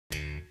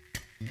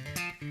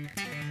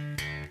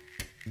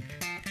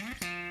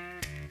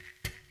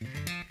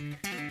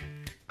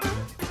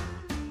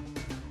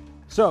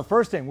So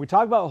first thing, we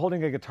talk about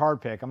holding a guitar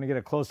pick. I'm gonna get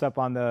a close up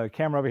on the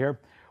camera over here.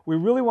 We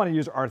really wanna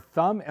use our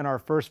thumb and our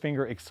first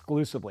finger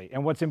exclusively.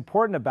 And what's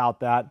important about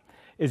that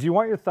is you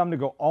want your thumb to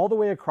go all the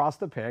way across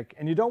the pick,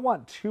 and you don't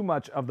want too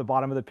much of the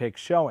bottom of the pick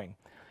showing.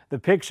 The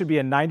pick should be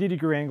a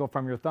 90-degree angle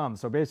from your thumb.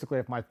 So basically,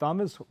 if my thumb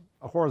is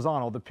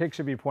horizontal, the pick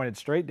should be pointed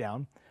straight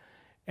down.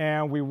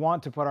 And we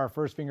want to put our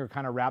first finger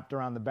kind of wrapped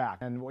around the back.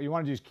 And what you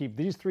want to do is keep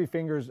these three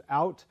fingers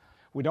out.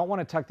 We don't want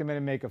to tuck them in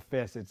and make a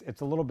fist.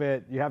 It's a little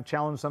bit, you have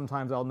challenge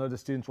sometimes. I'll know the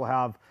students will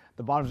have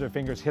the bottoms of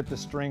their fingers hit the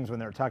strings when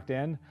they're tucked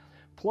in.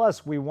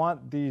 Plus, we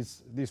want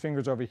these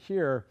fingers over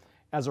here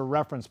as a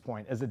reference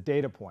point, as a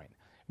data point.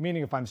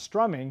 Meaning if I'm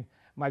strumming,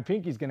 my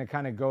pinky's going to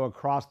kind of go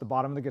across the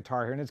bottom of the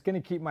guitar here, and it's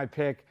going to keep my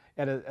pick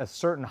at a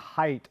certain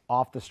height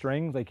off the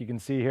strings, like you can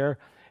see here.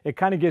 It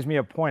kind of gives me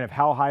a point of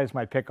how high is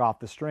my pick off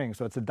the string.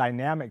 So it's a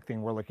dynamic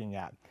thing we're looking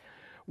at.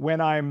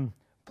 When I'm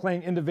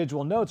playing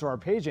individual notes or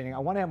arpeggiating, I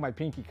want to have my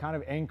pinky kind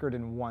of anchored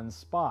in one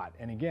spot.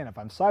 And again, if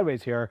I'm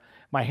sideways here,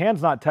 my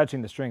hand's not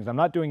touching the strings. I'm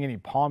not doing any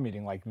palm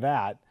muting like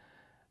that.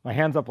 My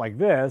hand's up like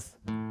this,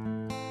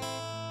 and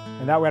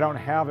that way I don't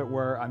have it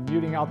where I'm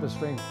muting out the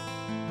strings.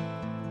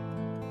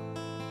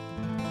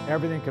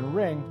 Everything can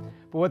ring,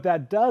 but what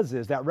that does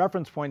is that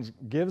reference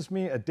point gives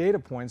me a data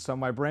point so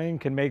my brain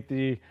can make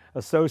the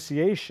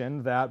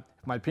association that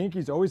if my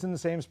pinky's always in the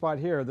same spot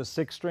here, the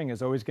sixth string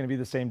is always going to be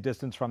the same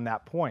distance from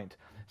that point.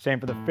 Same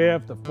for the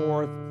fifth, the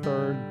fourth,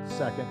 third,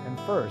 second, and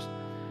first.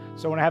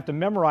 So when I have to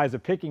memorize a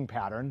picking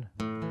pattern,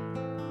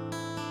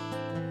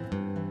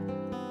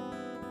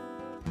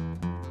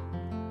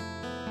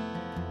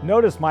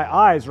 notice my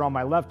eyes are on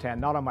my left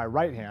hand, not on my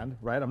right hand,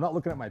 right? I'm not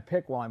looking at my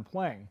pick while I'm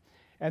playing.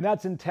 And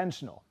that's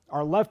intentional.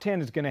 Our left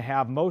hand is going to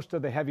have most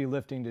of the heavy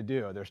lifting to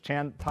do. There's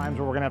times where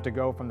we're going to have to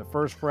go from the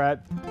first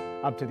fret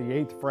up to the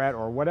 8th fret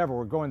or whatever.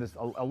 We're going this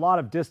a lot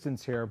of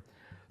distance here.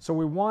 So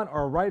we want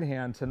our right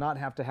hand to not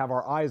have to have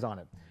our eyes on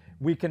it.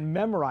 We can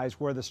memorize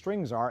where the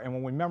strings are, and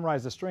when we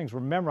memorize the strings,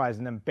 we're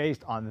memorizing them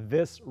based on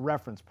this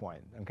reference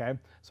point, okay?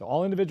 So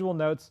all individual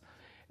notes.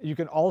 You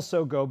can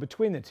also go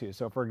between the two.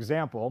 So for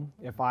example,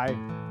 if I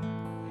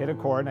hit a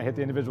chord and I hit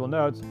the individual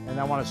notes and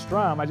I want to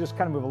strum, I just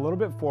kind of move a little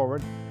bit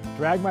forward,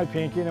 drag my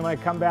pinky, and then when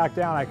I come back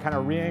down, I kind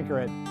of re-anchor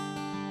it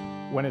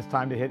when it's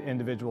time to hit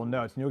individual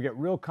notes. And you'll get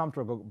real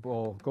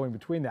comfortable going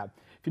between that.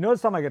 If you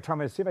notice on my guitar, I'm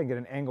going to see if I can get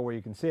an angle where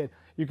you can see it.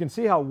 You can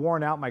see how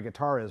worn out my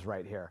guitar is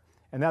right here.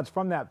 And that's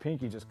from that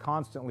pinky just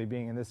constantly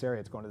being in this area.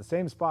 It's going to the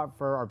same spot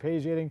for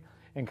arpeggiating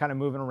and kind of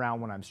moving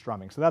around when I'm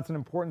strumming. So that's an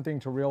important thing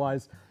to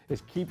realize,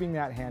 is keeping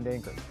that hand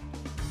anchored.